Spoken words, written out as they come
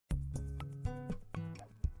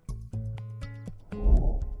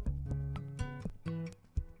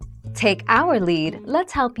Take our lead,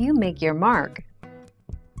 let's help you make your mark.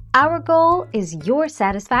 Our goal is your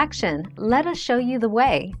satisfaction. Let us show you the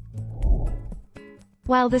way.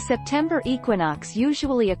 While the September equinox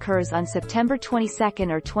usually occurs on September 22nd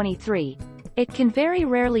or 23, it can very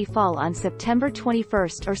rarely fall on September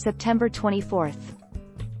 21st or September 24th.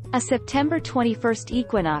 A September 21st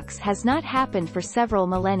equinox has not happened for several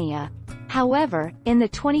millennia. However, in the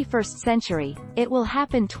 21st century, it will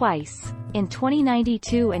happen twice, in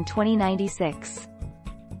 2092 and 2096.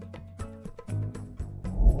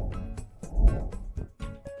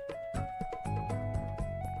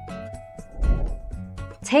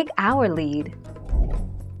 Take our lead.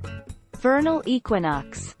 Vernal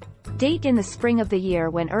equinox. Date in the spring of the year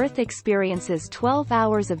when Earth experiences 12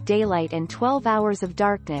 hours of daylight and 12 hours of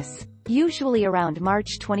darkness, usually around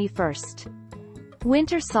March 21st.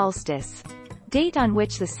 Winter solstice. Date on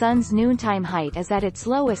which the sun's noontime height is at its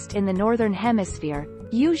lowest in the northern hemisphere,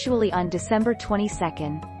 usually on December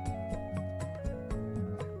 22nd.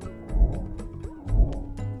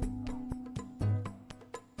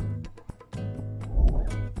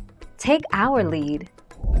 Take our lead.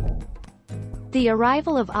 The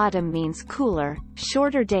arrival of autumn means cooler,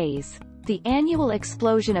 shorter days, the annual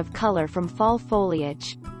explosion of color from fall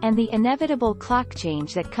foliage, and the inevitable clock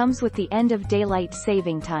change that comes with the end of daylight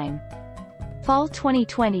saving time. Fall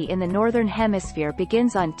 2020 in the Northern Hemisphere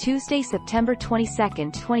begins on Tuesday, September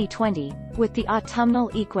 22, 2020, with the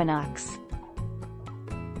autumnal equinox.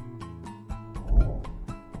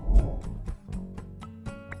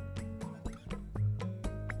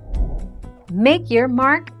 Make your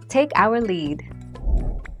mark, take our lead.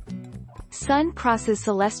 Sun crosses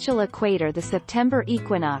celestial equator. The September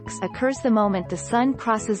equinox occurs the moment the Sun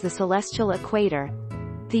crosses the celestial equator,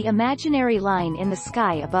 the imaginary line in the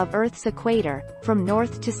sky above Earth's equator, from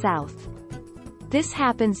north to south. This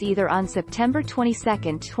happens either on September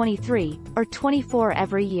 22, 23, or 24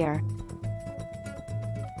 every year.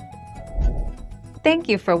 Thank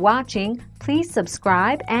you for watching. Please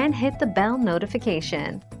subscribe and hit the bell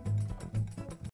notification.